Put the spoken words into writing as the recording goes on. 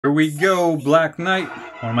Here we go, Black Knight,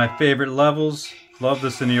 one of my favorite levels. Love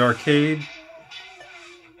this in the arcade.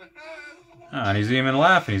 Ah, and he's even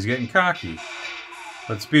laughing, he's getting cocky.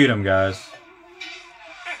 Let's beat him, guys.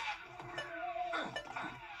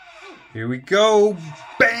 Here we go,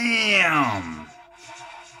 bam!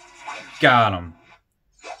 Got him.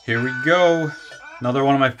 Here we go. Another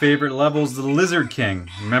one of my favorite levels, the Lizard King.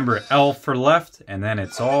 Remember, L for left, and then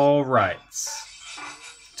it's all rights.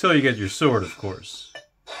 Till you get your sword, of course.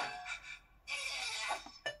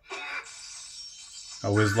 I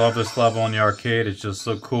always love this level in the arcade. It's just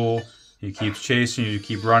so cool. He keeps chasing you. You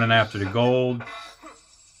keep running after the gold.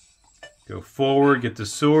 Go forward, get the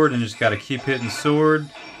sword, and just gotta keep hitting sword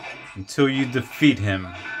until you defeat him.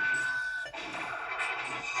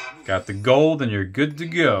 Got the gold, and you're good to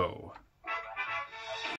go.